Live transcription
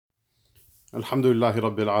Alhamdulillahi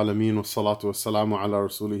Rabbil Alameen wa salatu wa salamu ala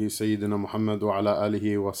rasulihi Sayyidina Muhammad wa ala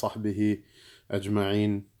alihi wa sahbihi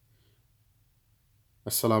ajma'een.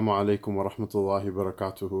 Assalamu alaikum wa rahmatullahi wa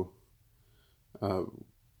barakatuhu.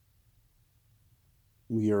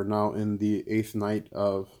 We are now in the 8th night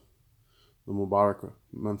of the Mubarak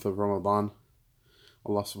month of Ramadan.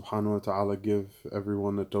 Allah subhanahu wa ta'ala give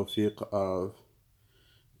everyone the tawfiq of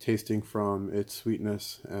tasting from its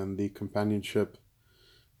sweetness and the companionship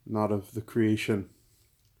not of the creation,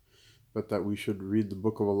 but that we should read the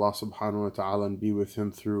book of Allah subhanahu wa ta'ala and be with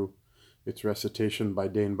Him through its recitation by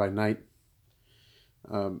day and by night.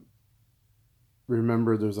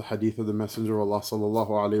 Remember, there's a hadith of the Messenger of Allah sallallahu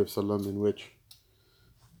alayhi wasallam in which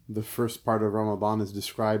the first part of Ramadan is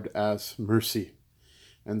described as mercy,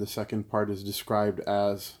 and the second part is described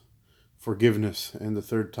as forgiveness, and the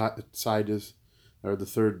third part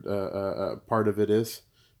of it is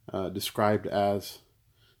described as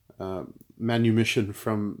manumission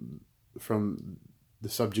from the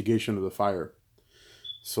subjugation of the fire.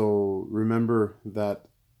 So remember that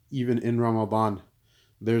even in Ramadan,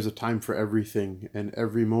 there's a time for everything, and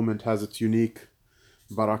every moment has its unique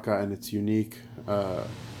barakah and its unique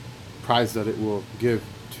prize that it will give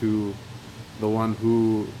to the one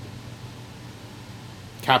who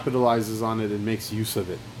capitalizes on it and makes use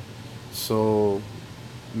of it. So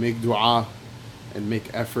make dua and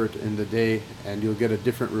make effort in the day, and you'll get a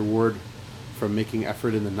different reward from making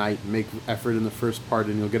effort in the night. Make effort in the first part,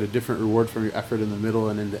 and you'll get a different reward from your effort in the middle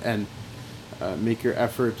and in the end. Make your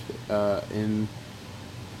effort in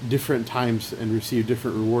different times and receive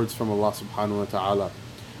different rewards from Allah subhanahu wa ta'ala.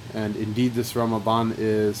 And indeed, this Ramadan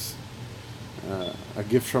is a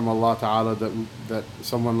gift from Allah ta'ala that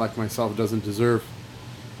someone like myself doesn't deserve,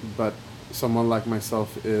 but someone like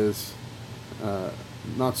myself is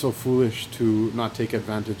not so foolish to not take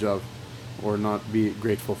advantage of or not be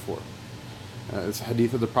grateful for. It's a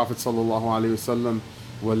hadith of the Prophet sallallahu alaihi wasallam,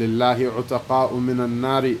 وَلِلَّهِ عُتَقَاءُ مِنَ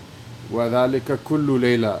النَّارِ وَذَلِكَ كُلُّ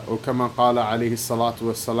لَيْلَةٍ, or كما قال عليه الصلاة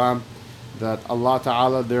والسلام, that Allah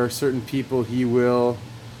Ta'ala, there are certain people He will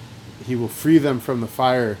free them from the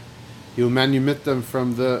fire. He'll manumit them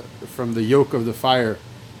from the yoke of the fire,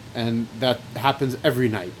 and that happens every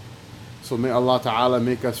night. So may Allah Ta'ala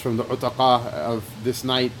make us from the utaqah of this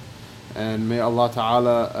night, and may Allah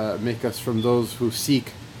Ta'ala make us from those who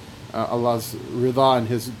seek Allah's rida and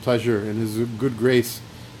His pleasure and His good grace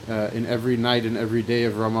in every night and every day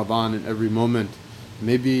of Ramadan and every moment.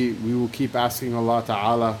 Maybe we will keep asking Allah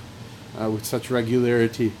Ta'ala with such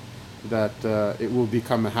regularity that it will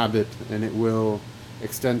become a habit and it will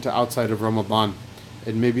extend to outside of Ramadan.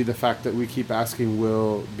 And maybe the fact that we keep asking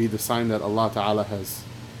will be the sign that Allah Ta'ala has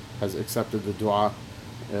accepted the dua.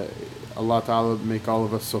 Allah Ta'ala make all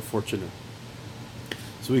of us so fortunate.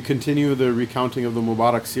 So we continue the recounting of the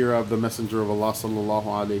Mubarak Seerah of the Messenger of Allah sallallahu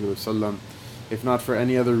alaihi wasallam. If not for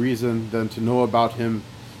any other reason than to know about him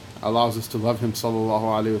allows us to love him sallallahu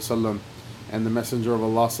alaihi wasallam. And the Messenger of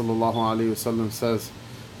Allah sallallahu alaihi wasallam says,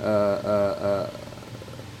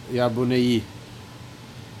 Ya bunayyi,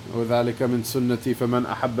 وذلك من سنتي فمن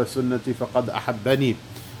أحب سنتي فقد أحبني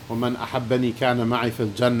وَمَنْ أَحَبَّنِي كَانَ مَعِي فِي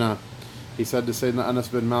الْجَنَّةِ. He said to Sayyidina Anas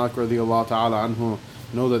bin Malik radiyallahu ta'ala anhu,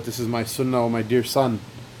 know that this is my sunnah, O my dear son,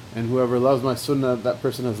 and whoever loves my sunnah, that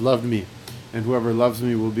person has loved me, and whoever loves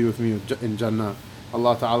me will be with me in Jannah.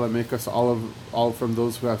 Allah Ta'ala make us all from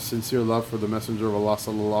those who have sincere love for the Messenger of Allah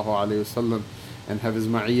sallallahu alayhi wasallam, and have his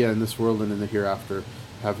ma'iyah in this world and in the hereafter,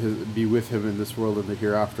 be with him in this world and the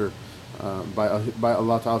hereafter, by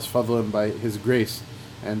Allah Ta'ala's fadl and by His grace.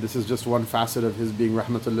 And this is just one facet of His being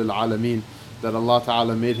rahmatul lil alameen, that Allah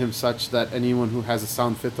Ta'ala made him such that anyone who has a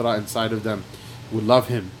sound fitrah inside of them would love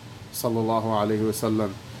him sallallahu alayhi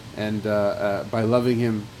wasallam. And by loving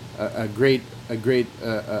him, a great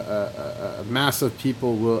mass of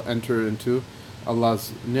people will enter into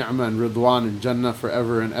Allah's ni'mah and ridwan and Jannah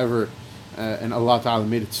forever and ever. And Allah Ta'ala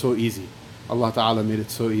made it so easy. Allah Ta'ala made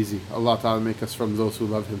it so easy. Allah Ta'ala make us from those who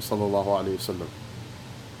love Him sallallahu alayhi wasallam.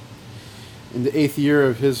 In the 8th year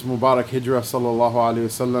of his Mubarak Hijrah sallallahu alayhi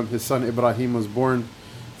wasallam, his son Ibrahim was born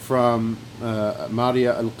from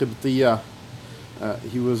Maria al-Qibtiyah.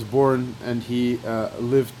 He was born and he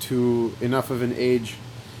lived to enough of an age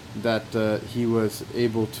that he was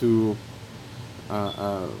able to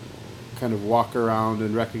kind of walk around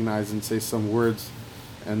and recognize and say some words.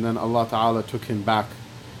 And then Allah Ta'ala took him back,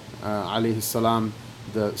 alayhi salam,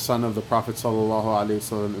 the son of the Prophet sallallahu alayhi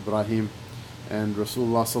wasallam, Ibrahim. And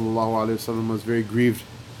Rasulullah sallallahu alayhi wasallam was very grieved,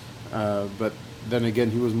 but then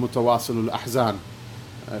again he was mutawasilul ahzan,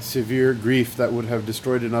 severe grief that would have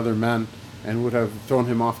destroyed another man and would have thrown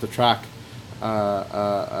him off the track.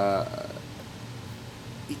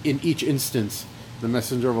 in each instance, the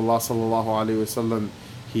Messenger of Allah sallallahu alaihi wasallam,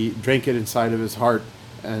 he drank it inside of his heart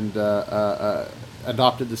and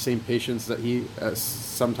adopted the same patience that he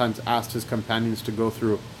sometimes asked his companions to go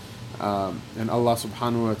through. And Allah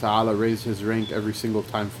subhanahu wa ta'ala raised his rank every single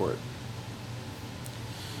time for it.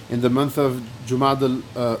 In the month of Jumad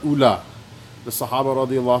al-Ula, the Sahaba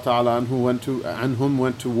radiallahu ta'ala anhum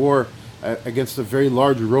went to war against a very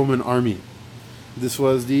large Roman army. This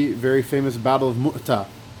was the very famous Battle of Mu'tah.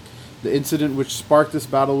 The incident which sparked this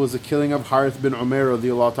battle was the killing of Harith bin Umair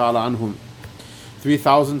radiallahu ta'ala anhum.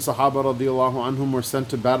 3,000 Sahaba radiallahu anhum were sent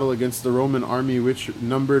to battle against the Roman army, which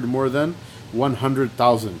numbered more than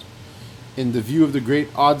 100,000. In the view of the great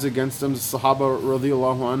odds against them, the Sahaba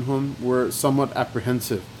radiallahu anhum were somewhat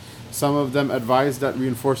apprehensive. Some of them advised that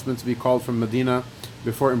reinforcements be called from Medina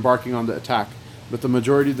before embarking on the attack, but the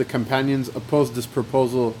majority of the companions opposed this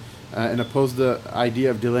proposal and opposed the idea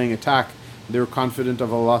of delaying attack. They were confident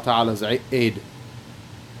of Allah Ta'ala's aid.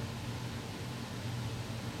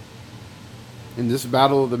 In this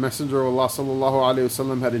battle, the Messenger of Allah sallallahu alaihi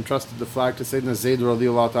wasallam had entrusted the flag to Sayyidina Zayd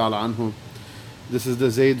radiallahu ta'ala anhu. This is the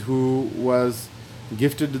Zayd who was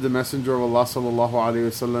gifted to the Messenger of Allah sallallahu alaihi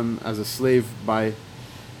wasallam as a slave by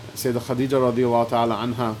Sayyidah Khadija radiallahu ta'ala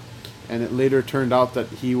anha, and it later turned out that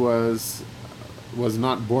he was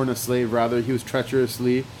not born a slave, rather he was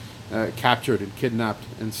treacherously captured and kidnapped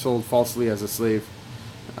and sold falsely as a slave.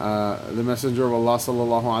 The Messenger of Allah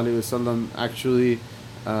sallallahu alaihi wasallam actually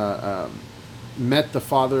met the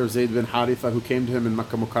father of Zayd bin Haritha, who came to him in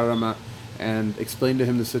Makkah Mukarramah and explained to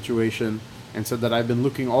him the situation and said that I've been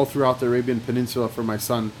looking all throughout the Arabian Peninsula for my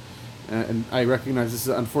son, and I recognize this is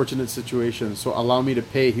an unfortunate situation, so allow me to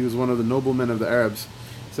pay. He was one of the noblemen of the Arabs.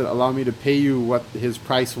 He said, allow me to pay you what his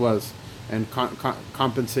price was and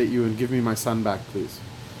compensate you and give me my son back, please.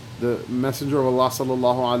 The Messenger of Allah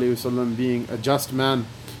sallallahu alaihi wasallam, being a just man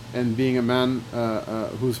and being a man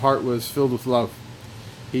whose heart was filled with love,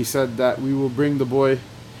 he said that we will bring the boy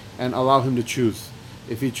and allow him to choose.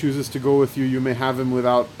 If he chooses to go with you, you may have him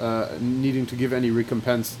without needing to give any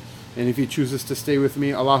recompense. And if he chooses to stay with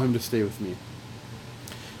me, allow him to stay with me.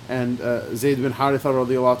 And Zayd bin Haritha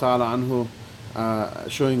radiallahu ta'ala anhu,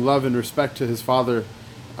 showing love and respect to his father,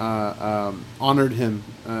 honored him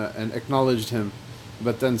and acknowledged him,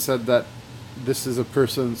 but then said that this is a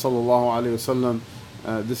person, sallallahu alayhi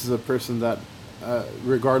wasallam, this is a person that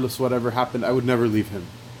regardless whatever happened, I would never leave him.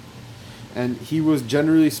 And he was,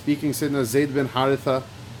 generally speaking, Sayyidina Zayd bin Haritha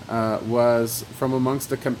was from amongst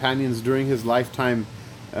the companions during his lifetime.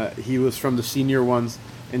 He was from the senior ones,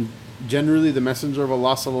 and generally the Messenger of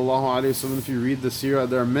Allah sallallahu alaihi wasallam, if you read the seerah,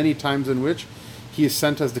 there are many times in which he is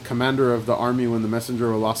sent as the commander of the army when the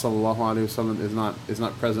Messenger of Allah sallallahu alaihi wasallam is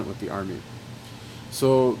not present with the army.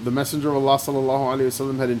 So the Messenger of Allah sallallahu alaihi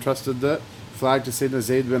wasallam had entrusted the flag to Sayyidina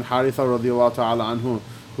Zayd bin Haritha radiallahu ta'ala anhu,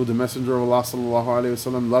 who the Messenger of Allah sallallahu alaihi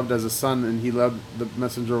wasallam loved as a son, and he loved the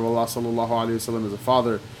Messenger of Allah sallallahu alaihi wasallam as a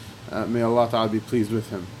father. May Allah ta'ala be pleased with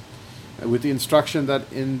him. With the instruction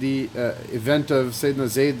that in the event of Sayyidina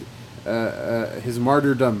Zayd, his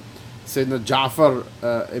martyrdom, Sayyidina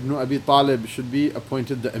Ja'far ibn Abi Talib should be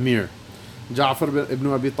appointed the Emir. Ja'far ibn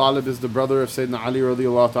Abi Talib is the brother of Sayyidina Ali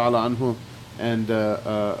radiallahu ta'ala anhu, and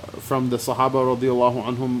from the Sahaba radiallahu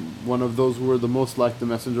anhum, one of those who were the most like the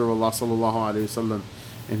Messenger of Allah sallallahu alayhi wasallam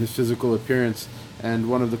in his physical appearance, and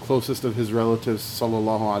one of the closest of his relatives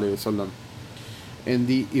sallallahu alayhi wasallam. In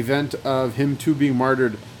the event of him too being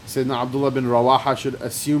martyred, Sayyidina Abdullah bin Rawaha should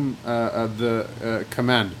assume the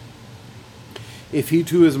command. If he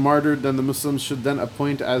too is martyred, then the Muslims should then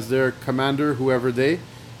appoint as their commander whoever they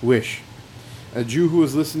wish. A Jew who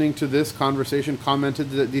was listening to this conversation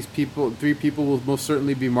commented that three people will most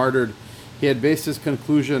certainly be martyred. He had based his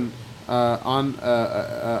conclusion on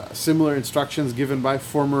similar instructions given by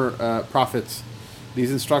former prophets.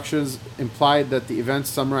 These instructions implied that the events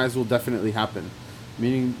summarized will definitely happen,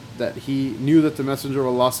 meaning that he knew that the Messenger of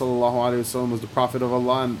Allah sallallahu alaihi wasallam was the Prophet of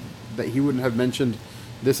Allah, and that he wouldn't have mentioned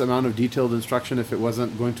this amount of detailed instruction if it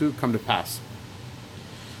wasn't going to come to pass.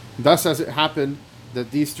 Thus, as it happened,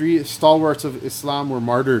 that these three stalwarts of Islam were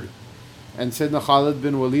martyred, and Sayyidina Khalid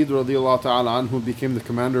bin Walid radiallahu ta'ala anhu became the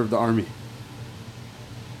commander of the army.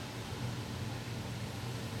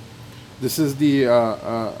 This is the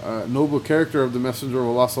noble character of the Messenger of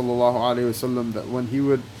Allah sallallahu alaihi wasallam, that when he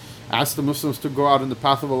would ask the Muslims to go out in the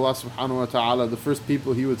path of Allah subhanahu wa ta'ala, the first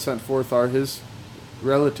people he would send forth are his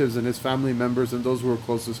relatives and his family members and those who were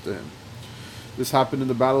closest to him. This happened in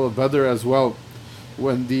the Battle of Badr as well,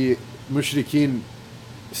 when the mushrikeen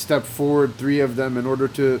stepped forward, three of them, in order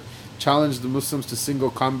to challenge the Muslims to single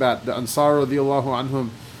combat. The Ansar radiallahu anhum,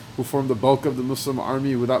 who formed the bulk of the Muslim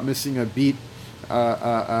army, without missing a beat,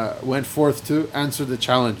 went forth to answer the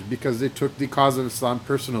challenge, because they took the cause of Islam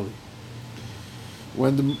personally.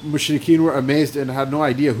 When the mushrikeen were amazed and had no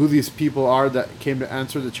idea who these people are that came to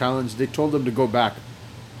answer the challenge, they told them to go back.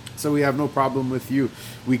 So we have no problem with you.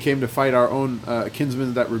 We came to fight our own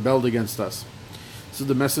kinsmen that rebelled against us. So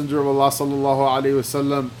the Messenger of Allah sallallahu alaihi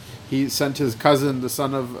wasallam, he sent his cousin, the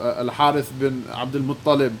son of Al-Harith bin Abdul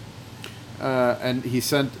Muttalib, and he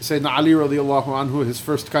sent Sayyidina Ali radiallahu anhu, his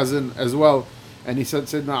first cousin as well, and he sent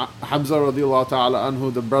Sayyidina Hamzah radiallahu ta'ala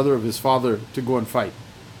anhu, the brother of his father, to go and fight.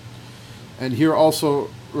 And here also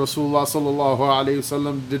Rasulullah sallallahu alaihi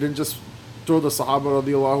wasallam didn't just throw the Sahaba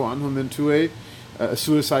radiallahu anhum into a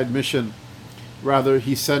suicide mission. Rather,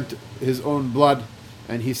 he sent his own blood,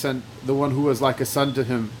 and he sent the one who was like a son to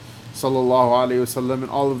him, sallallahu alaihi wasallam, and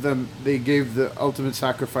all of them, they gave the ultimate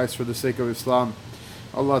sacrifice for the sake of Islam.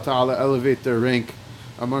 Allah Ta'ala elevate their rank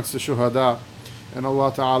amongst the shuhada, and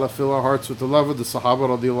Allah Ta'ala fill our hearts with the love of the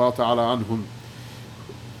Sahaba radiallahu ta'ala anhum,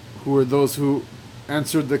 who were those who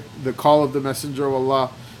answered the call of the Messenger of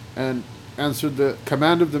Allah and answered the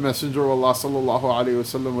command of the Messenger of Allah sallallahu alaihi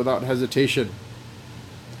wasallam without hesitation,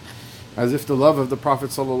 as if the love of the Prophet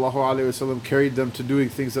sallallahu alaihi wasallam carried them to doing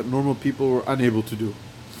things that normal people were unable to do.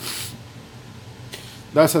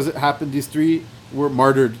 Thus, as it happened, these three were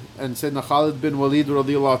martyred, and Sayyidina Khalid bin Walid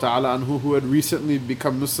radiallahu ta'ala anhu, who had recently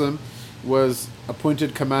become Muslim, was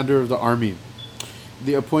appointed commander of the army.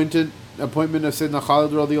 The appointment of Sayyidina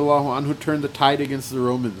Khalid radiallahu anhu turned the tide against the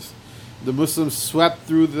Romans. The Muslims swept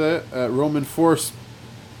through the Roman force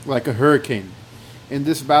like a hurricane. In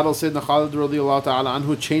this battle, Sayyidina Khalid radiallahu ta'ala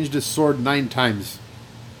anhu changed his sword 9 times.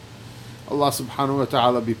 Allah subhanahu wa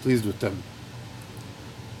ta'ala be pleased with them.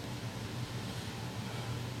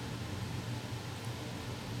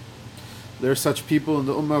 There are such people in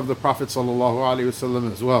the ummah of the Prophet sallallahu alaihi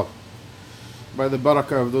wasallam as well. By the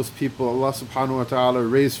barakah of those people, Allah subhanahu wa ta'ala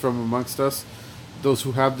raised from amongst us those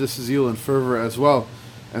who have this zeal and fervor as well,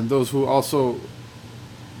 and those who also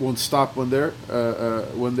won't stop when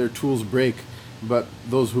their tools break, but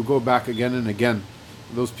those who go back again and again.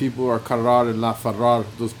 Those people who are qarrar and la farrar,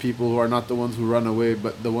 those people who are not the ones who run away,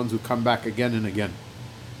 but the ones who come back again and again.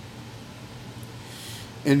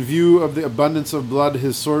 In view of the abundance of blood,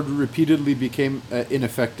 his sword repeatedly became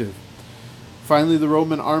ineffective. Finally, the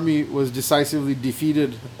Roman army was decisively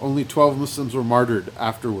defeated. Only 12 Muslims were martyred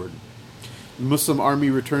afterward. The Muslim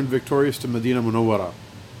army returned victorious to Medina Munawwara.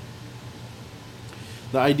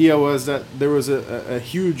 The idea was that there was a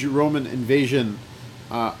huge Roman invasion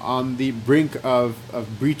on the brink of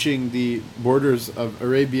breaching the borders of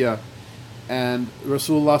Arabia, and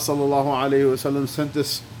Rasulullah sallallahu alaihi wasallam sent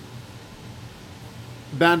this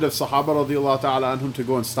band of Sahaba radiallahu ta'ala anhum to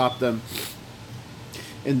go and stop them.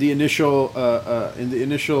 In the initial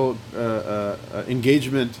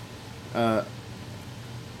engagement, the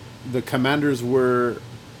commanders were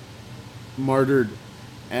martyred,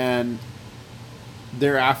 and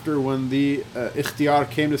thereafter, when the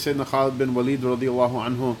ikhtiyar came to Sayyidina Khalid bin Walid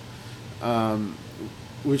radiallahu anhu,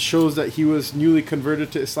 which shows that he was newly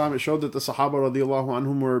converted to Islam, it showed that the Sahaba radiallahu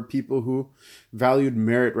anhum were people who valued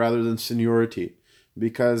merit rather than seniority.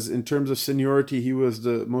 Because in terms of seniority, he was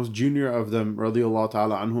the most junior of them, radiallahu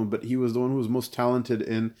ta'ala anhum, but he was the one who was most talented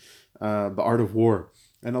in the art of war.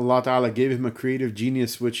 And Allah Ta'ala gave him a creative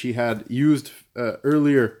genius which he had used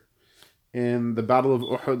earlier in the battle of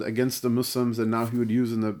Uhud against the Muslims, and now he would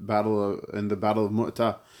use in the battle of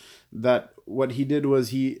Mu'tah. That what he did was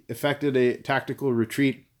he effected a tactical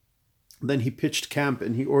retreat, then he pitched camp,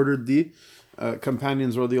 and he ordered the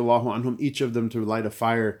companions radiallahu anhum, each of them to light a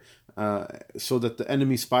fire, so that the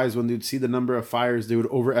enemy spies, when they'd see the number of fires, they would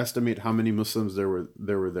overestimate how many Muslims there were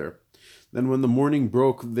there. Then when the morning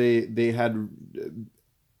broke, they had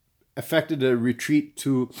effected a retreat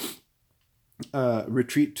to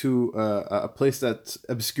a place that's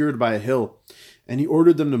obscured by a hill, and he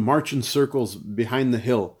ordered them to march in circles behind the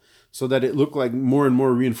hill, so that it looked like more and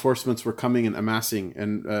more reinforcements were coming and amassing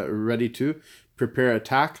and ready to prepare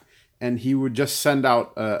attack. And he would just send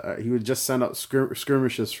out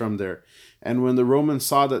skirmishes from there. And when the Romans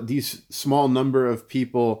saw that these small number of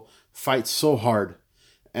people fight so hard,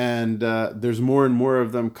 and there's more and more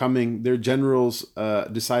of them coming, their generals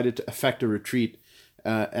decided to effect a retreat,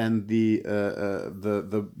 and the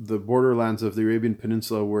borderlands of the Arabian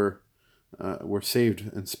Peninsula were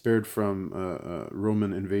saved and spared from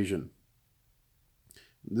Roman invasion.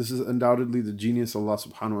 This is undoubtedly the genius Allah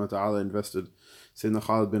subhanahu wa ta'ala invested Sayyidina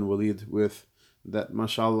Khalid bin Walid with, that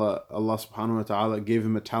mashallah Allah subhanahu wa ta'ala gave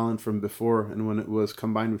him a talent from before, and when it was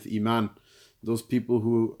combined with iman, those people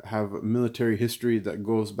who have military history that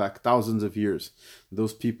goes back thousands of years,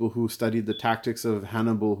 those people who studied the tactics of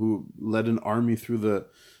Hannibal, who led an army through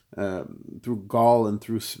Gaul and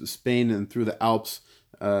through Spain and through the Alps,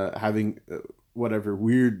 having whatever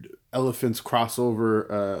weird elephants cross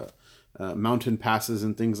over mountain passes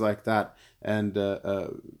and things like that, and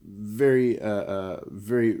very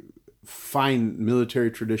fine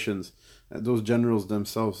military traditions. Those generals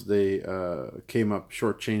themselves, they came up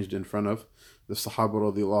shortchanged in front of the Sahaba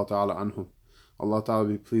radiallahu ta'ala anhum. Allah ta'ala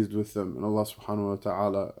be pleased with them, and Allah subhanahu wa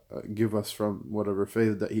ta'ala give us from whatever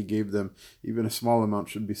faith that He gave them. Even a small amount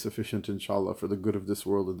should be sufficient, inshallah, for the good of this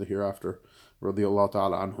world and the hereafter. Radiallahu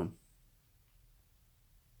ta'ala anhum.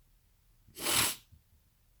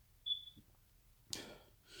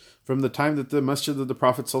 From the time that the masjid of the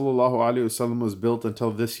Prophet ﷺ was built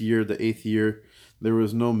until this year, the 8th year, there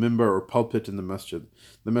was no mimbar or pulpit in the masjid.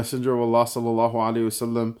 The Messenger of Allah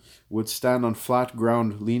ﷺ would stand on flat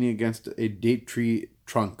ground leaning against a date tree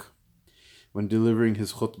trunk when delivering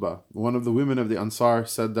his khutbah. One of the women of the Ansar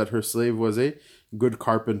said that her slave was a good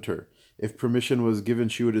carpenter. If permission was given,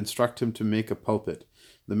 she would instruct him to make a pulpit.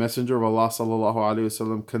 The Messenger of Allah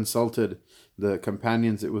ﷺ consulted the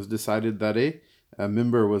companions. It was decided that a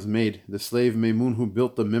mimbar was made. The slave Maymun, who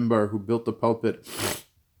built the mimbar, who built the pulpit,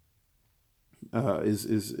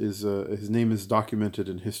 his name is documented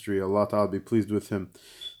in history. Allah Ta'ala be pleased with him.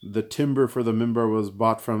 The timber for the mimbar was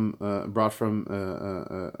brought from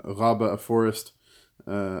Ghaba, a forest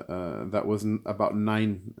that was about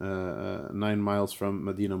 9 miles from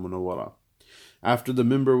Medina Munawwara. After the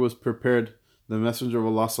mimbar was prepared, the Messenger of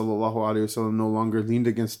Allah ﷺ no longer leaned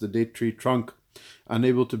against the date tree trunk.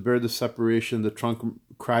 Unable to bear the separation, the trunk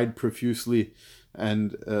cried profusely,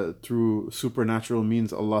 and through supernatural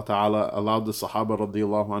means, Allah Ta'ala allowed the Sahaba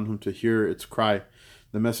radiallahu anhum to hear its cry.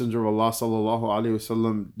 The Messenger of Allah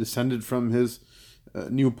ﷺ descended from his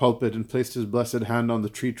new pulpit and placed his blessed hand on the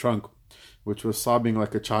tree trunk, which was sobbing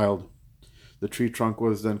like a child. The tree trunk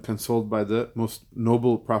was then consoled by the most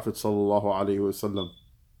noble Prophet ﷺ.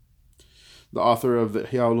 The author of the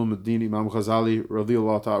Ihya Ulumuddin, Imam Ghazali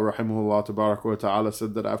radiallahu ta'ala rahimahullah tabarak wa ta'ala,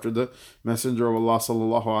 said that after the Messenger of Allah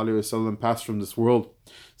sallallahu alayhi wasallam passed from this world,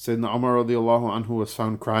 Sayyidina Umar radiallahu anhu was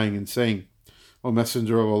found crying and saying, "O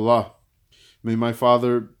Messenger of Allah, may my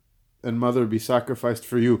father and mother be sacrificed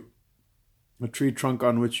for you. A tree trunk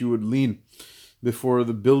on which you would lean before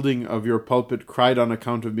the building of your pulpit cried on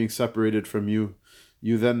account of being separated from you.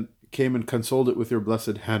 You then came and consoled it with your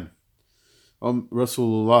blessed hand. O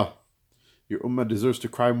Rasulullah, your ummah deserves to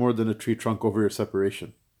cry more than a tree trunk over your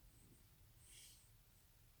separation."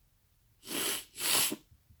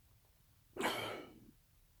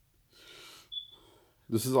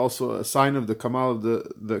 This is also a sign of the kamal of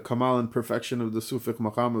the kamal and perfection of the Sufiq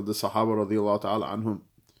maqam of the Sahaba radiallahu ta'ala anhum,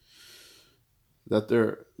 that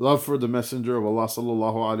their love for the Messenger of Allah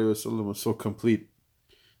sallallahu alayhi wasallam was so complete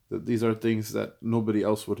that these are things that nobody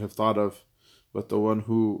else would have thought of, but the one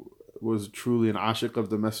who was truly an ashiq of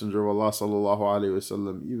the Messenger of Allah sallallahu alaihi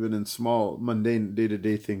wasallam. Even in small, mundane,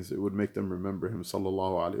 day-to-day things, it would make them remember him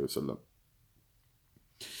sallallahu alaihi wasallam.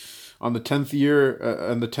 On the 10th year,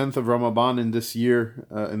 and the 10th of Ramadan in this year,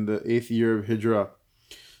 in the 8th year of Hijrah,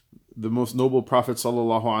 the most noble Prophet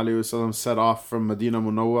sallallahu alaihi wasallam set off from Medina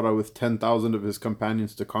Munawwara with 10,000 of his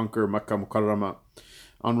companions to conquer Makkah Mukarramah.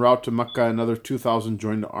 En route to Makkah, another 2,000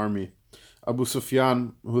 joined the army. Abu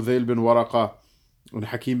Sufyan, Hudayl bin Waraqa, and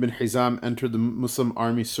Hakim bin Hizam entered the Muslim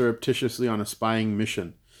army surreptitiously on a spying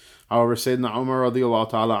mission. However, Sayyidina Umar radiallahu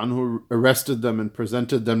ta'ala anhu arrested them and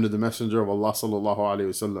presented them to the Messenger of Allah sallallahu alayhi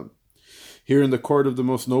wasallam. Here in the court of the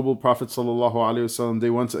most noble Prophet sallallahu alayhi wasallam, they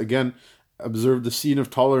once again observed the scene of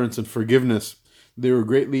tolerance and forgiveness. They were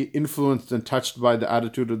greatly influenced and touched by the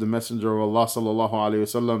attitude of the Messenger of Allah sallallahu alayhi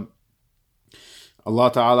wasallam.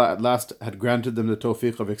 Allah ta'ala at last had granted them the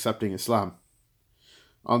tawfiq of accepting Islam.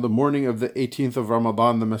 On the morning of the 18th of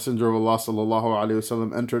Ramadan, the Messenger of Allah sallallahu alaihi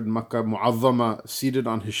wasallam entered Makkah Mu'azzama, seated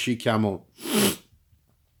on his she-camel.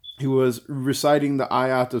 He was reciting the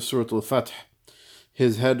ayat of Surah Al-Fath,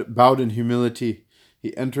 his head bowed in humility.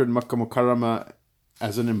 He entered Makkah Mukarramah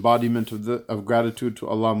as an embodiment of gratitude to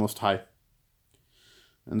Allah Most High.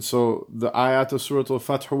 And so the ayat of Surah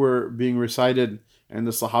Al-Fath were being recited, and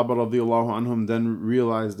the Sahaba radiallahu anhum then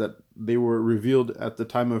realized that they were revealed at the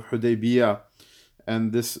time of Hudaybiyah.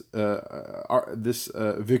 And this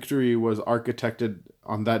victory was architected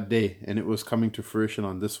on that day, and it was coming to fruition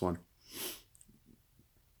on this one.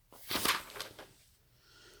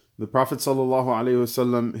 The Prophet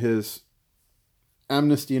ﷺ, his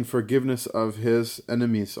amnesty and forgiveness of his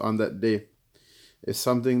enemies on that day is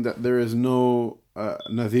something that there is no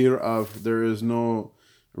nadhir of, there is no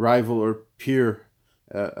rival or peer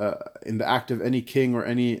in the act of any king or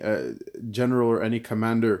any general or any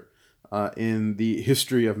commander in the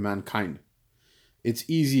history of mankind. It's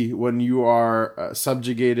easy when you are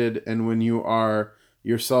subjugated and when you are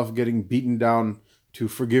yourself getting beaten down to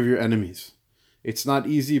forgive your enemies. It's not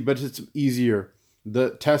easy, but it's easier.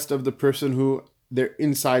 The test of the person who their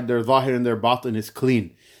inside, their zahir and their batin is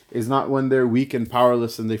clean is not when they're weak and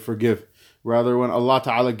powerless and they forgive. Rather, when Allah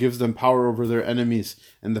Ta'ala gives them power over their enemies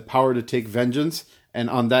and the power to take vengeance, and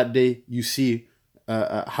on that day you see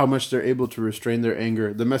how much they're able to restrain their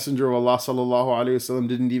anger. The Messenger of Allah ﷺ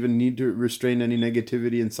didn't even need to restrain any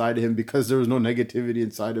negativity inside of him because there was no negativity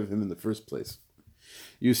inside of him in the first place.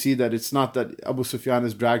 You see that it's not that Abu Sufyan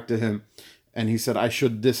is dragged to him and he said, I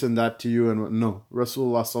should this and that to you. And no,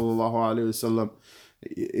 Rasulullah ﷺ,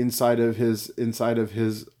 inside of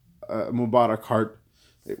his Mubarak heart,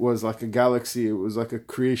 it was like a galaxy. It was like a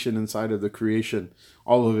creation inside of the creation.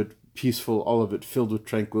 All of it peaceful, all of it filled with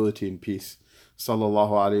tranquility and peace.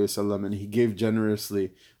 Sallallahu Alaihi Wasallam. And he gave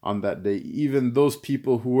generously on that day. Even those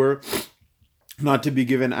people who were not to be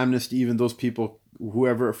given amnesty, even those people,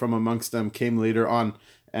 whoever from amongst them came later on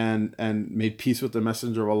and made peace with the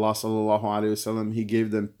Messenger of Allah Sallallahu Alaihi Wasallam, he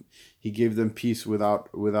gave them peace without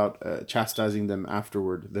chastising them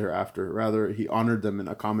thereafter. Rather, he honored them and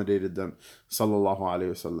accommodated them. Sallallahu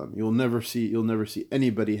Alaihi Wasallam. You'll never see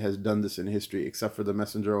anybody has done this in history except for the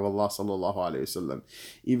Messenger of Allah Sallallahu Alaihi Wasallam.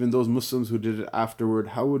 Even those Muslims who did it afterward,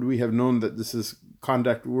 how would we have known that this is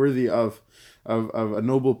conduct worthy of a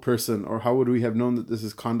noble person, or how would we have known that this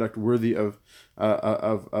is conduct worthy of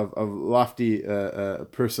lofty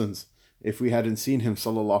persons if we hadn't seen him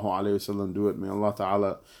Sallallahu Alaihi Wasallam do it? May Allah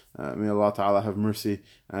Ta'ala have mercy.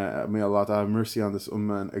 May Allah Ta'ala have mercy on this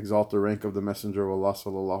ummah and exalt the rank of the Messenger of Allah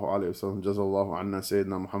Sallallahu Alaihi Wasallam. Jazallahu anna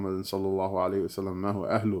Sayyidina Muhammadin Sallallahu Alaihi Wasallam mahu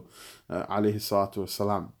ahlu alayhi salatu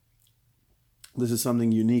wassalam. This is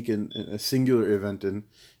something unique and a singular event in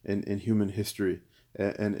human history.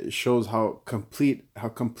 And it shows how complete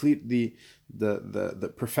the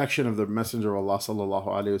perfection of the Messenger of Allah Sallallahu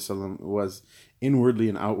Alaihi Wasallam was inwardly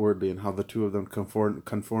and outwardly, and how the two of them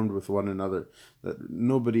conformed with one another. That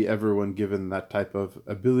nobody ever, when given that type of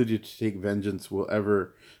ability to take vengeance, will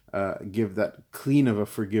ever give that clean of a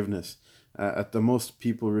forgiveness. At the most,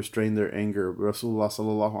 people restrain their anger. Rasulullah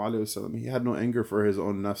Sallallahu Alaihi Wasallam, he had no anger for his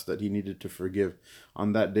own nafs that he needed to forgive.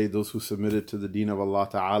 On that day, those who submitted to the deen of Allah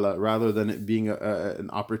Ta'ala, rather than it being an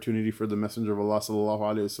opportunity for the Messenger of Allah Sallallahu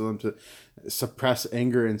Alaihi Wasallam to suppress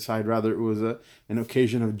anger inside, rather it was an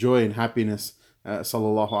occasion of joy and happiness.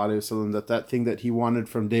 Sallallahu Alaihi Wasallam, that thing that he wanted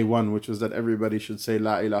from day one, which was that everybody should say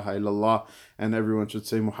La ilaha illallah and everyone should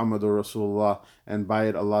say Muhammadur Rasulullah, and by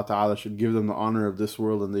it Allah Ta'ala should give them the honor of this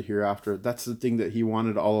world and the hereafter. That's the thing that he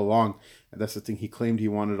wanted all along, and that's the thing he claimed he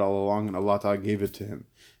wanted all along, and Allah Ta'ala gave it to him.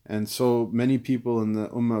 And so many people in the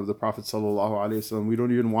ummah of the Prophet Sallallahu Alaihi Wasallam, we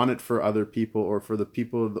don't even want it for other people, or for the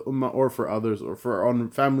people of the ummah, or for others, or for our own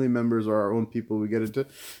family members, or our own people we get into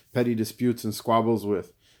petty disputes and squabbles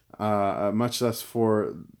with. Much less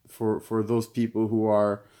for those people who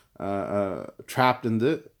are trapped in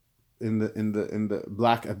the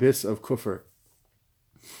black abyss of kufr.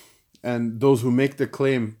 And those who make the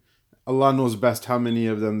claim, Allah knows best how many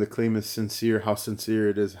of them the claim is sincere, how sincere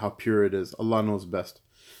it is, how pure it is. Allah knows best.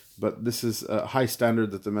 But this is a high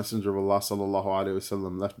standard that the Messenger of Allah Sallallahu Alaihi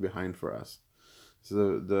Wasallam left behind for us.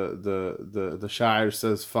 So the Sha'ir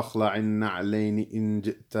says, فَخْلَعِ النَّعْلَيْنِ إِن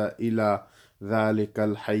جِئْتَ إِلَى ذَلِكَ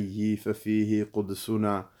الْحَيِّ فَفِيهِ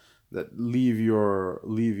قُدْسُنَا, that leave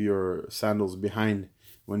your sandals behind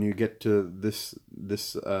when you get to this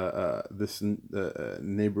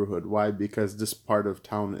neighborhood. Why? Because this part of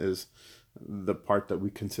town is the part that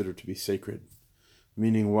we consider to be sacred.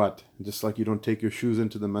 Meaning what? Just like you don't take your shoes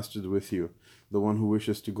into the masjid with you, the one who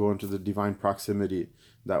wishes to go into the divine proximity,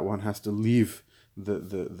 that one has to leave their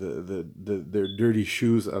dirty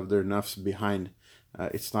shoes of their nafs behind.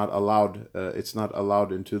 It's not allowed. It's not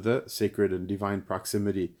allowed into the sacred and divine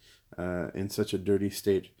proximity in such a dirty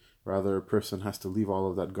state. Rather, a person has to leave all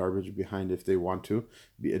of that garbage behind if they want to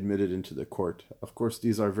be admitted into the court. Of course,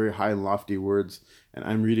 these are very high and lofty words, and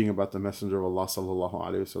I'm reading about the Messenger of Allah Sallallahu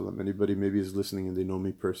Alaihi Wasallam. Anybody maybe is listening and they know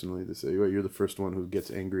me personally, they say, well, you're the first one who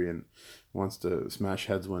gets angry and wants to smash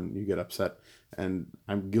heads when you get upset, and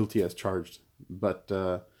I'm guilty as charged. But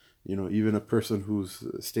even a person whose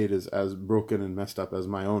state is as broken and messed up as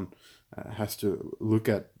my own has to look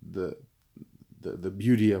at the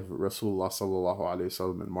beauty of Rasulullah Sallallahu Alaihi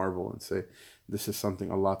Wasallam and marvel and say, This is something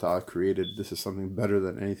Allah Ta'ala created. This is something better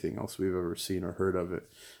than anything else we've ever seen or heard of it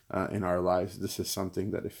in our lives. This is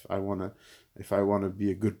something that if I want to be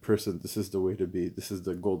a good person, this is the way to be. This is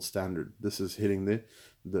the gold standard. This is hitting the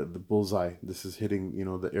bullseye. This is hitting,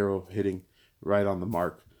 the arrow hitting right on the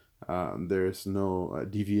mark. There's no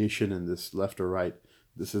deviation in this, left or right.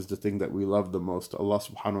 This is the thing that we love the most. Allah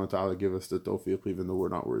subhanahu wa ta'ala give us the tawfiq even though we're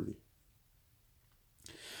not worthy.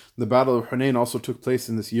 The Battle of Hunayn also took place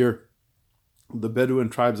in this year. The Bedouin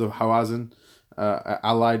tribes of Hawazin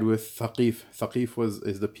allied with Thaqif. Thaqif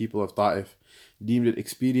is the people of Ta'if, deemed it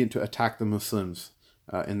expedient to attack the Muslims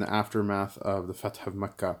in the aftermath of the Fath of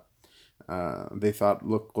Mecca. They thought,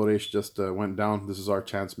 look, Quraysh just went down. This is our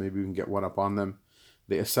chance. Maybe we can get one up on them.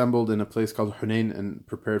 They assembled in a place called Hunayn and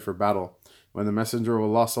prepared for battle. When the Messenger of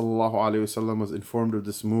Allah ﷺ was informed of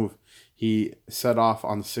this move, he set off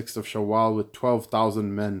on the 6th of Shawwal with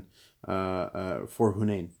 12,000 men for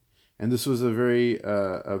Hunayn. And this was a very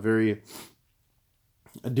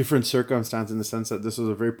different circumstance in the sense that this was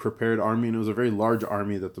a very prepared army, and it was a very large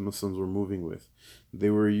army that the Muslims were moving with. They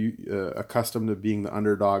were accustomed to being the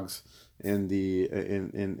underdogs in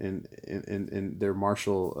their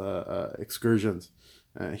martial excursions.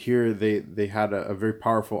 Here they had a very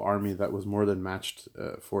powerful army that was more than matched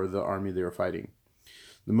for the army they were fighting.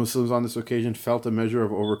 The Muslims on this occasion felt a measure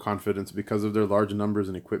of overconfidence because of their large numbers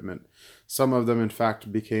and equipment. Some of them, in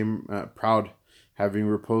fact, became proud, having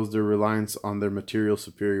reposed their reliance on their material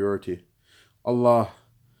superiority. Allah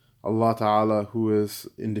Ta'ala, who is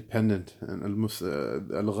independent, and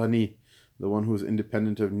Al-Ghani, the one who is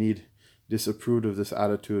independent of need, disapproved of this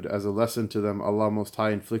attitude. As a lesson to them, Allah Most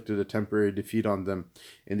High inflicted a temporary defeat on them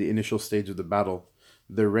in the initial stage of the battle.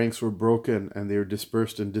 Their ranks were broken and they were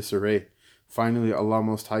dispersed in disarray. Finally, Allah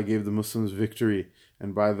Most High gave the Muslims victory,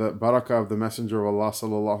 and by the barakah of the Messenger of Allah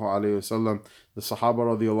sallallahu alaihi wasallam, the Sahaba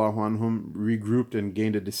radiallahu anhum regrouped and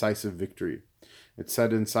gained a decisive victory. It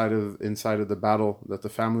said inside of the battle that the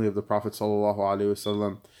family of the Prophet sallallahu alaihi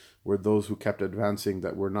wasallam were those who kept advancing,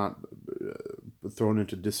 that were not thrown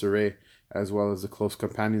into disarray, as well as the close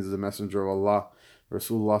companions of the Messenger of Allah.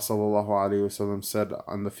 Rasulullah sallallahu alaihi wasallam said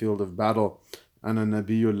on the field of battle, "Ana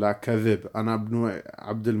nabiyyun la kadhib, ana ibnu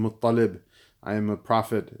Abdul Muttalib." I am a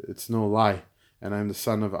prophet, it's no lie, and I am the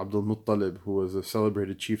son of Abdul Muttalib, who was a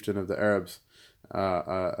celebrated chieftain of the Arabs,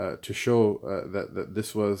 to show that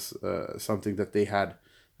this was something that they had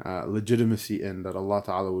legitimacy in, that Allah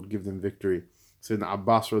Ta'ala would give them victory. Sayyidina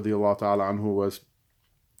Abbas radiallahu ta'ala anhu was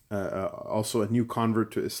also a new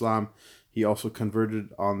convert to Islam. He also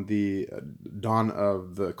converted on the dawn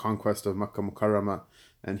of the conquest of Makkah Mukarramah,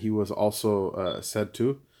 and he was also said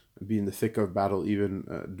to be in the thick of battle even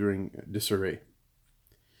during disarray.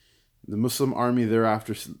 The Muslim army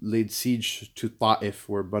thereafter laid siege to Ta'if,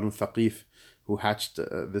 where Banu Thaqif, who hatched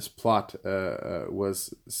this plot,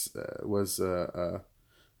 was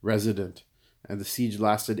resident, and the siege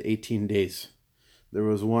lasted 18 days. There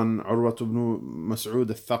was one Urwat ibn Mas'ud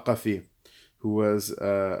al-Thaqafi, who was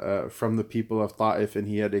from the people of Ta'if, and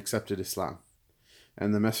he had accepted Islam.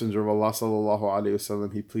 And the Messenger of Allah sallallahu alaihi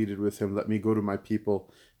wasallam, he pleaded with him, let me go to my people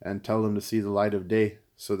and tell them to see the light of day,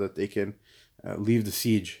 so that they can leave the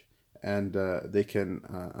siege, and they can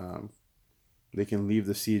leave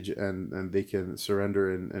the siege and they can surrender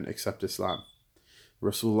and accept Islam.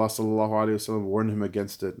 Rasulullah sallallahu alaihi wasallam warned him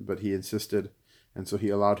against it, but he insisted, and so he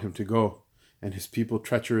allowed him to go. And his people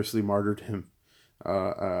treacherously martyred him,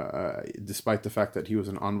 despite the fact that he was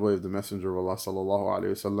an envoy of the Messenger of Allah sallallahu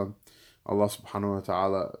alaihi wasallam. Allah subhanahu wa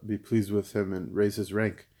ta'ala be pleased with him and raise his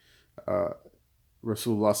rank.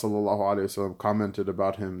 Rasulullah sallallahu alaihi wasallam commented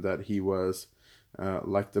about him that he was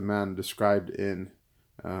like the man described in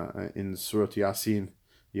Surah Yasin,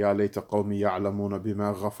 Ya layta qawmi ya'lamuna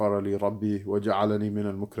bima ghafara li rabbi wa ja'alani min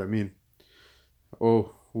al-mukramin.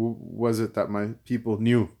 Oh, who was it that my people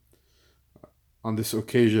knew on this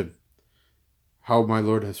occasion how my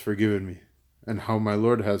Lord has forgiven me, and how my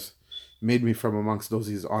Lord has made me from amongst those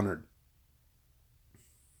he has honored.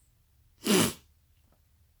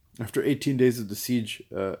 After 18 days of the siege,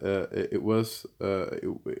 it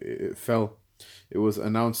fell. It was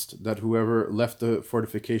announced that whoever left the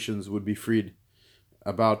fortifications would be freed.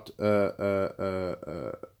 About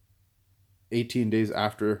 18 days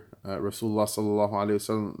after, Rasulullah sallallahu alaihi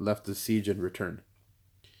wasallam left the siege and returned.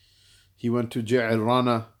 He went to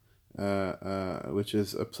Ji'irana, which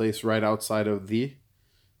is a place right outside of the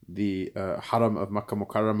Haram of Makkah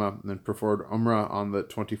Mukarramah, and performed Umrah on the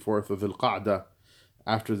 24th of Dhul-Qa'dah.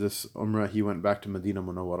 After this Umrah, he went back to Medina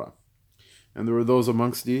Munawwara. And there were those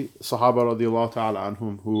amongst the Sahaba radiallahu ta'ala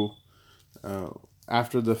anhum who,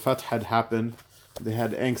 after the Fath had happened, they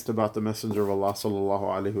had angst about the Messenger of Allah sallallahu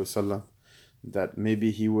alaihi wasallam. that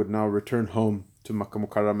maybe he would now return home to Makkah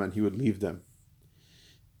Mukarramah and he would leave them.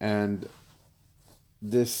 And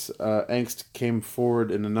this angst came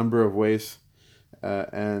forward in a number of ways,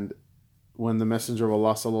 and when the Messenger of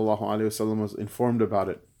Allah sallallahu alaihi wasallam was informed about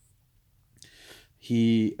it,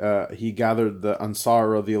 he gathered the Ansar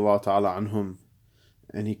radiallahu ta'ala anhum,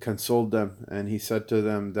 and he consoled them, and he said to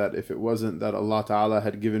them that if it wasn't that Allah ta'ala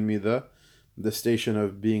had given me the station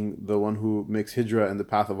of being the one who makes hijrah in the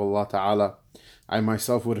path of Allah ta'ala, I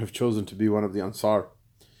myself would have chosen to be one of the Ansar.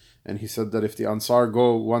 And he said that if the Ansar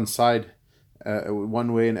go one side,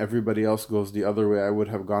 one way, and everybody else goes the other way, I would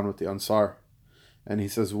have gone with the Ansar. And he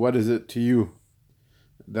says, what is it to you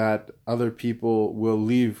that other people will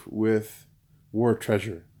leave with war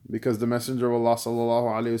treasure? Because the Messenger of Allah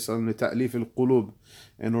sallallahu alaihi wasallam, لِتَأْلِيفِ الْقُلُوبِ,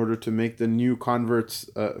 in order to make the new converts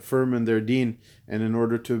firm in their deen, and in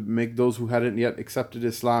order to make those who hadn't yet accepted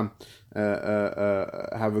Islam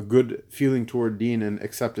have a good feeling toward deen and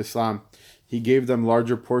accept Islam, he gave them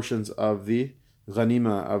larger portions of the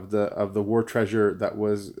ghanima, of the war treasure that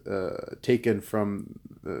was taken from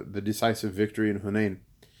the decisive victory in Hunayn.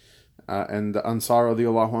 And the Ansar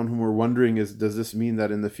radiallahu anhum were wondering, does this mean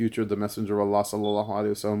that in the future the Messenger of Allah sallallahu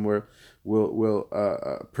alaihi wasallam will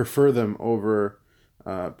prefer them over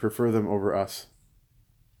us?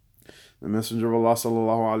 The Messenger of Allah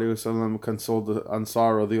sallallahu alaihi wasallam consoled the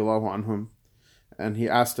Ansar radiallahu anhum, and he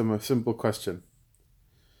asked them a simple question: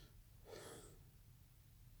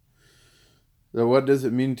 that what does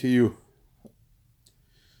it mean to you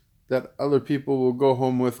that other people will go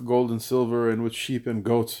home with gold and silver and with sheep and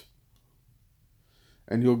goats,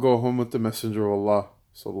 and you'll go home with the Messenger of Allah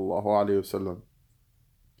sallallahu alaihi wasallam?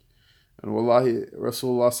 And wallahi,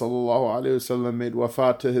 Rasulullah sallallahu alaihi wasallam made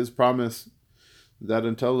wafat to his promise that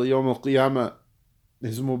until the Yawm al-Qiyamah,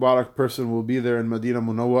 his Mubarak person will be there in Medina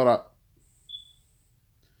Munawwara.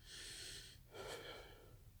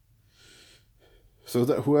 So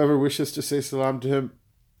that whoever wishes to say salam to him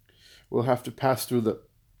will have to pass through the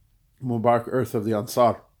Mubarak earth of the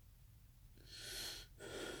Ansar.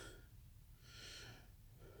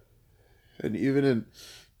 And even in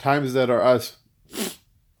times that are as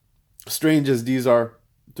strange as these are,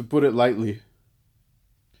 to put it lightly,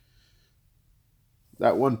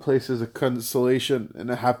 that one place is a consolation and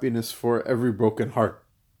a happiness for every broken heart.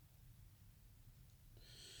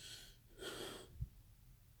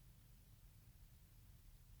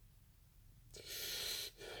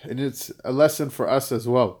 And it's a lesson for us as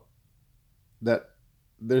well, that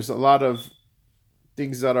there's a lot of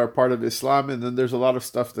things that are part of Islam, and then there's a lot of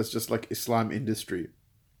stuff that's just like Islam industry.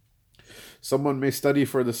 Someone may study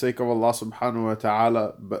for the sake of Allah subhanahu wa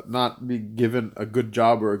ta'ala, but not be given a good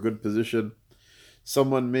job or a good position.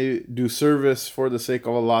 Someone may do service for the sake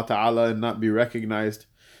of Allah ta'ala and not be recognized.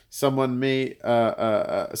 Someone may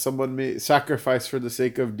sacrifice for the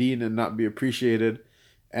sake of deen and not be appreciated.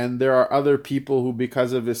 And there are other people who,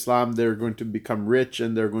 because of Islam, they're going to become rich,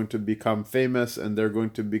 and they're going to become famous, and they're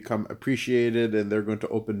going to become appreciated, and they're going to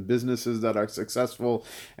open businesses that are successful,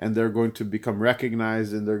 and they're going to become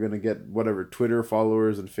recognized, and they're going to get whatever Twitter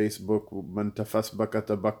followers and Facebook, man tafasbaka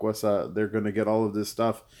tabakwasa, they're going to get all of this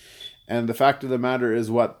stuff. And the fact of the matter is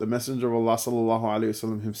what? The Messenger of Allah sallallahu alaihi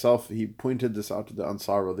wasallam himself, he pointed this out to the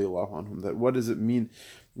Ansar radiallahu anhum, that what does it mean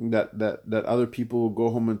that other people will go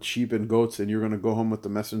home with sheep and goats and you're going to go home with the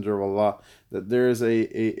Messenger of Allah? That there is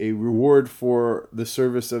a reward for the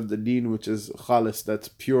service of the deen which is khalis, that's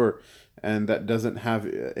pure, and that doesn't have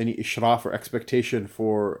any ishraf or expectation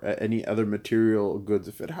for any other material goods.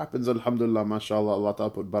 If it happens, alhamdulillah, mashallah, Allah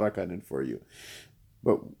ta'ala put barakah in for you.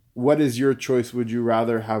 But what is your choice? Would you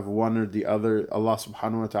rather have one or the other? Allah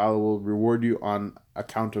subhanahu wa ta'ala will reward you on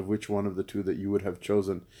account of which one of the two that you would have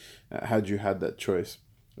chosen had you had that choice.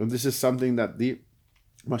 And this is something that the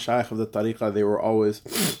Mashāyikh of the Tariqah,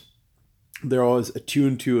 they're always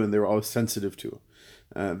attuned to, and they were always sensitive to.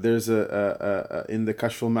 There's in the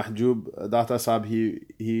Kashf al-Mahjub, Data Sahib,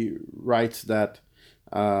 he writes that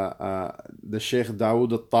the Shaykh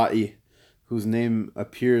Dawood al-Ta'i, whose name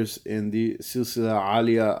appears in the Silsila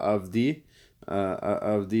Aliyah of the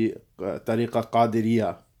Tariqah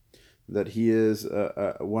Qadiriyah, that he is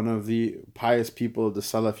one of the pious people of the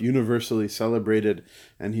Salaf, universally celebrated,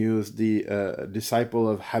 and he was the disciple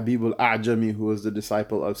of Habib al-A'jami, who was the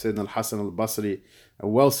disciple of Sayyidina al-Hasan al-Basri, a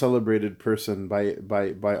well celebrated person by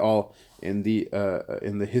all in the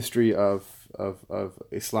history of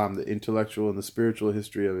Islam, the intellectual and the spiritual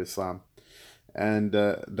history of Islam. And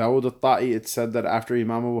Dawood al-Ta'i, it's said that after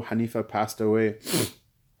Imam Abu Hanifa passed away,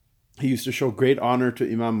 he used to show great honor to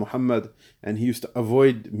Imam Muhammad, and he used to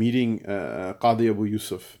avoid meeting Qadi Abu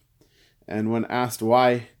Yusuf. And when asked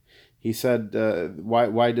why, He said,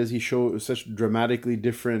 why does he show such dramatically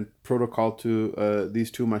different protocol to these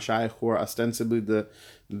two mashayikh who are ostensibly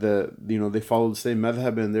they follow the same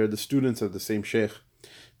madhab and they're the students of the same sheikh?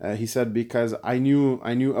 He said, because I knew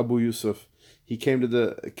Abu Yusuf. He came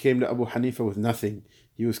to Abu Hanifa with nothing.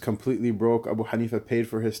 He was completely broke. Abu Hanifa paid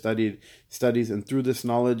for his studies, and through this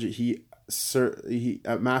knowledge, he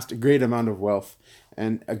amassed a great amount of wealth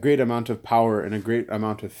and a great amount of power and a great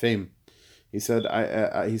amount of fame. He said,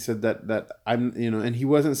 he said that I'm, and he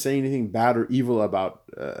wasn't saying anything bad or evil about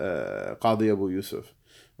Qadi Abu Yusuf.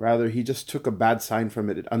 Rather, he just took a bad sign from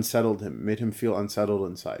it. It unsettled him, made him feel unsettled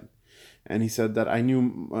inside. And he said that I knew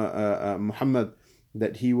Muhammad,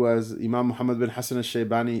 that he was Imam Muhammad bin Hassan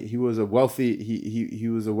al-Shaybani. He was a wealthy, he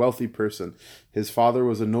was a wealthy person. His father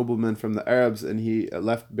was a nobleman from the Arabs, and he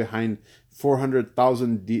left behind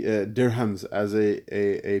 400,000 dirhams as a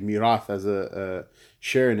mirath, as a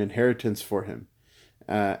share and inheritance for him.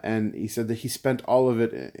 And he said that he spent all of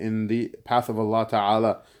it in the path of Allah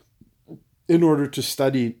Ta'ala in order to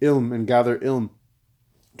study ilm and gather ilm,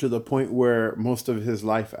 to the point where most of his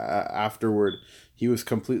life afterward, he was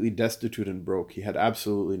completely destitute and broke. He had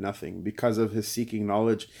absolutely nothing. Because of his seeking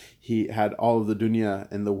knowledge, he had all of the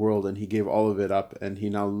dunya in the world, and he gave all of it up, and he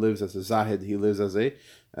now lives as a zahid. He lives as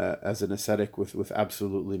an ascetic with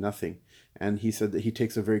absolutely nothing. And he said that he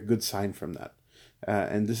takes a very good sign from that.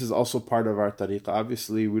 And this is also part of our tariqah.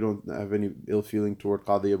 Obviously, we don't have any ill feeling toward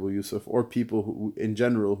Qadi Abu Yusuf or people who, in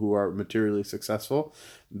general, who are materially successful,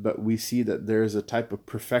 but we see that there is a type of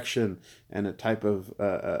perfection and a type of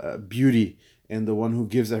beauty in the one who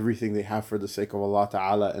gives everything they have for the sake of Allah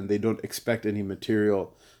Ta'ala, and they don't expect any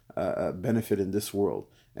material benefit in this world.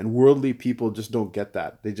 And worldly people just don't get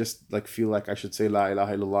that. They just feel like I should say La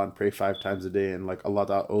ilaha illallah and pray 5 times a day, and Allah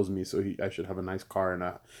Ta'ala owes me, so I should have a nice car and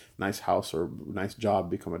a nice house or nice job,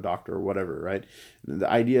 become a doctor or whatever, right? And the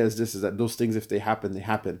idea is that those things, if they happen, they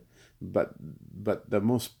happen. But the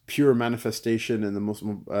most pure manifestation and the most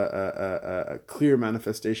clear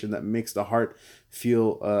manifestation that makes the heart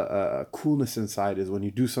feel coolness inside is when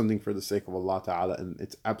you do something for the sake of Allah Ta'ala, and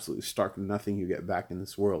it's absolutely stark nothing you get back in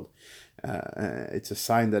this world. It's a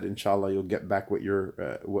sign that inshallah you'll get back what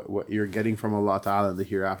you're getting from Allah Ta'ala in the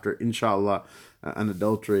hereafter, inshallah,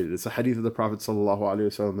 unadulterated. It's a hadith of the Prophet Sallallahu Alaihi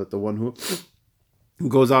Wasallam that the one who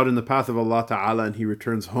goes out in the path of Allah Ta'ala and he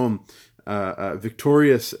returns home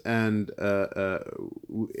victorious and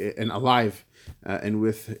alive, and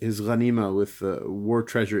with his ghanima, with war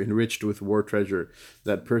treasure, enriched with war treasure,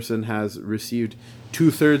 that person has received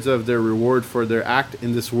 2/3 of their reward for their act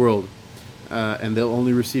in this world, and they'll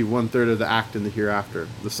only receive 1/3 of the act in the hereafter.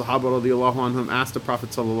 The Sahaba radiallahu anhum asked the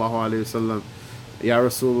Prophet sallallahu alaihi wasallam, Ya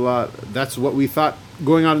Rasulullah, that's what we thought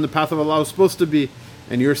going out in the path of Allah was supposed to be,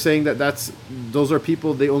 and you're saying that those are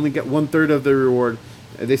people, they only get 1/3 of their reward.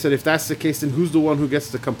 They said, if that's the case, then who's the one who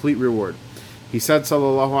gets the complete reward? He said,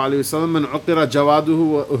 sallallahu alaihi wasallam, Man uqira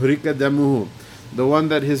jawaduhu wa uhrika damuhu, the one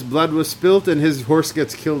that his blood was spilt and his horse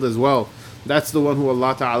gets killed as well. That's the one who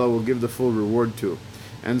Allah Ta'ala will give the full reward to.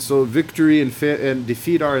 And so victory and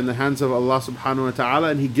defeat are in the hands of Allah Subhanahu wa Ta'ala,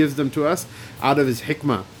 and He gives them to us out of His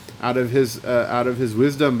hikmah, out of His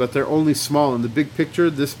wisdom. But they're only small in the big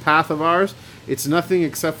picture. This path of ours, it's nothing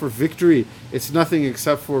except for victory. It's nothing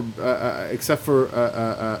except for a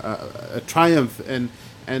triumph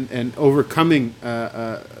and overcoming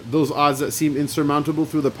those odds that seem insurmountable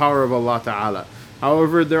through the power of Allah Ta'ala.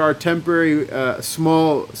 However, there are temporary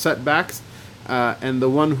small setbacks, and the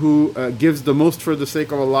one who gives the most for the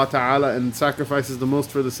sake of Allah Ta'ala and sacrifices the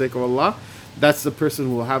most for the sake of Allah, that's the person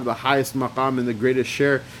who will have the highest maqam and the greatest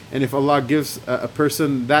share. And if Allah gives a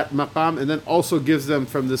person that maqam and then also gives them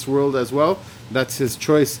from this world as well, that's His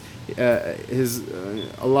choice.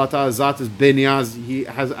 Allah Ta'ala's Zat is beniyaz. He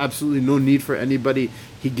has absolutely no need for anybody.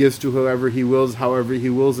 He gives to whoever He wills, however He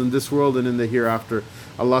wills, in this world and in the hereafter.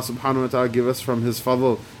 Allah Subhanahu wa Ta'ala give us from His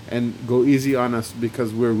fadl and go easy on us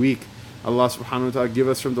because we're weak. Allah Subhanahu wa Ta'ala give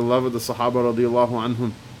us from the love of the Sahaba radiallahu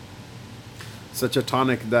anhum such a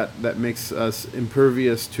tonic that makes us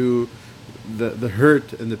impervious to the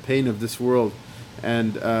hurt and the pain of this world,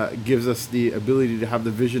 and gives us the ability to have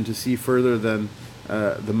the vision to see further than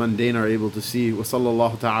the mundane are able to see. Wa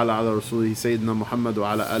sallallahu ta'ala ala rasulihi Sayyidina Muhammad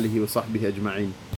wa ala alihi wa sahbihi ajma'in.